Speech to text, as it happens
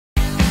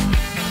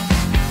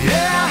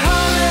Yeah,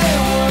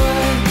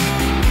 Hollywood,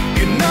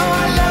 you know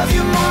I love you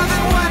more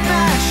than what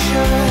I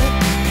should.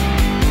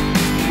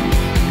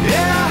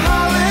 Yeah,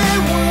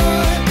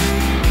 Hollywood,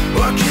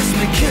 oh kiss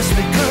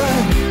me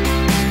good.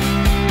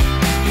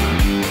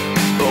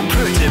 Oh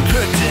pretty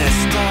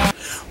star.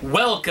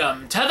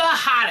 Welcome to the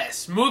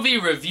hottest movie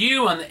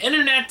review on the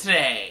internet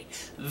today,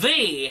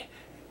 the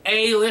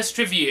A-List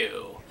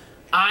Review.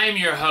 I'm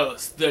your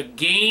host, the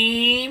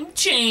Game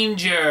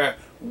Changer,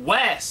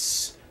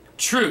 Wes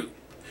Troop.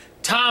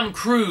 Tom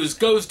Cruise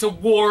goes to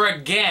war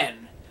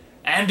again,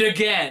 and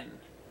again,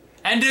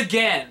 and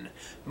again.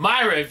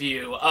 My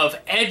review of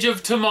Edge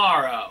of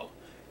Tomorrow,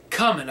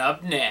 coming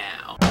up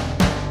now.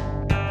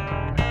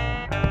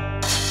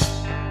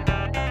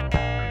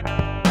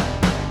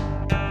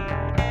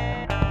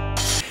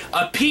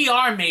 A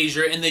PR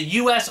major in the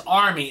U.S.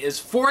 Army is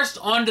forced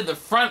onto the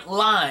front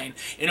line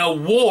in a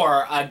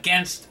war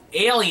against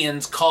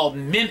aliens called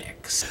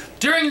mimics.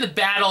 During the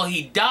battle,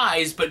 he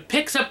dies, but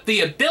picks up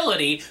the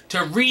ability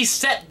to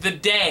reset the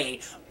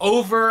day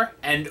over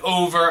and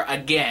over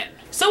again.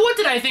 So what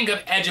did I think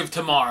of Edge of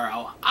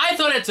Tomorrow? I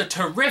thought it's a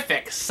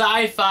terrific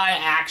sci-fi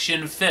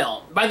action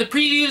film. By the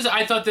previews,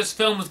 I thought this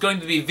film was going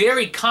to be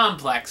very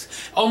complex,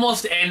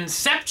 almost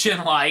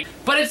Inception-like,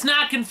 but it's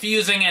not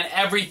confusing and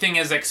everything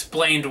is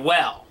explained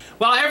well.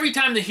 While every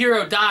time the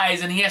hero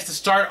dies and he has to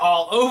start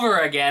all over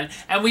again,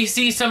 and we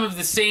see some of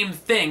the same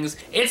things,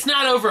 it's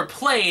not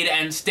overplayed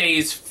and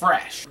stays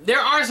fresh. There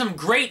are some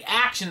great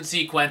action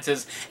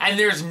sequences, and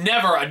there's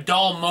never a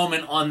dull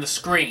moment on the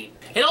screen.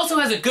 It also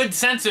has a good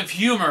sense of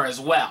humor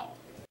as well.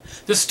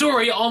 The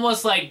story,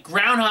 almost like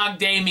Groundhog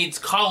Day meets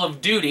Call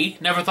of Duty,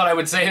 never thought I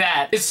would say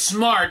that, is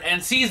smart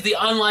and sees the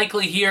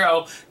unlikely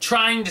hero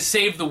trying to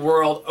save the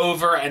world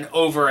over and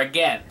over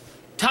again.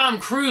 Tom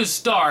Cruise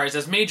stars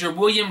as Major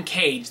William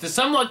Cage, the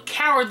somewhat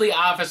cowardly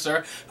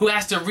officer who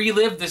has to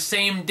relive the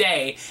same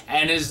day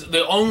and is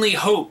the only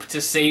hope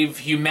to save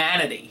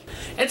humanity.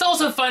 It's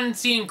also fun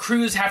seeing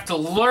Cruise have to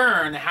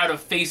learn how to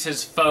face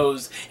his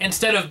foes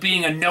instead of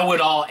being a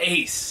know-it-all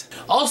ace.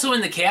 Also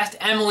in the cast,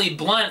 Emily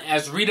Blunt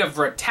as Rita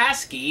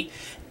Vrataski,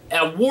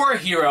 a war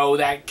hero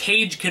that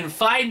Cage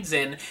confides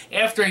in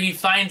after he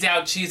finds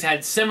out she's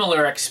had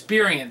similar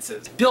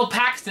experiences. Bill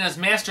Paxton as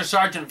Master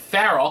Sergeant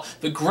Farrell,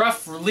 the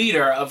gruff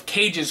leader of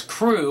Cage's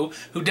crew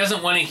who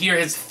doesn't want to hear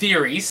his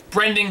theories.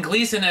 Brendan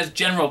Gleeson as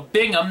General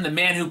Bingham, the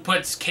man who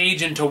puts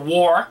Cage into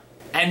war.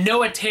 And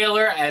Noah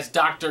Taylor as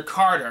Dr.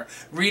 Carter,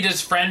 Rita's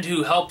friend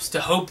who helps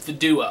to hope the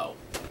duo.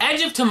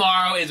 Edge of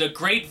Tomorrow is a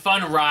great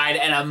fun ride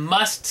and a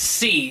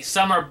must-see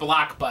summer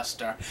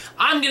blockbuster.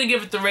 I'm gonna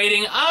give it the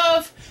rating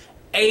of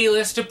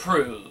A-List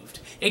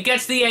approved. It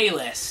gets the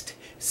A-List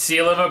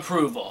seal of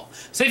approval.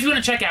 So if you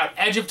want to check out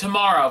Edge of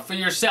Tomorrow for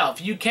yourself,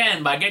 you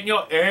can by getting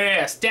your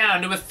ass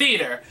down to a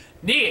theater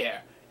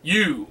near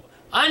you.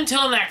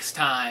 Until next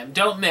time,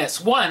 don't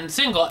miss one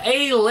single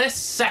A-List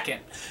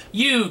second.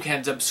 You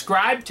can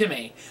subscribe to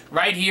me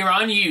right here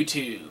on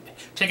YouTube.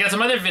 Check out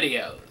some other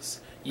videos.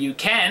 You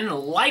can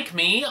like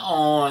me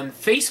on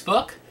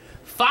Facebook,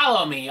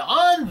 follow me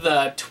on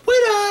the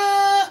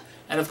Twitter,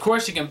 and of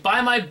course, you can buy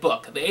my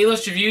book, the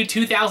A-List Review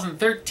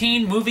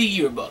 2013 Movie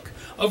Yearbook.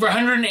 Over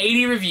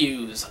 180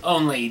 reviews,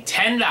 only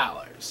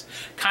 $10.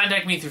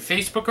 Contact me through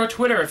Facebook or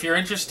Twitter if you're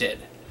interested.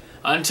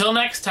 Until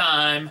next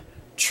time,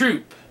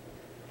 Troop.